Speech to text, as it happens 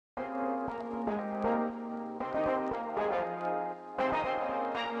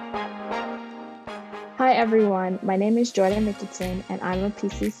Hi everyone, my name is Jordan Richardson and I'm a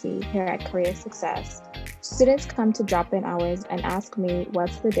PCC here at Career Success. Students come to drop-in hours and ask me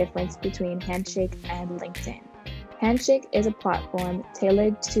what's the difference between Handshake and LinkedIn. Handshake is a platform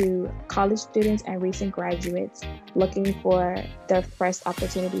tailored to college students and recent graduates looking for their first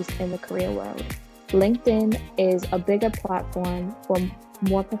opportunities in the career world. LinkedIn is a bigger platform for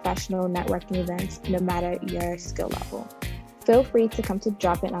more professional networking events, no matter your skill level. Feel free to come to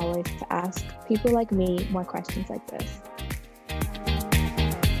drop-in hours to ask people like me more questions like this.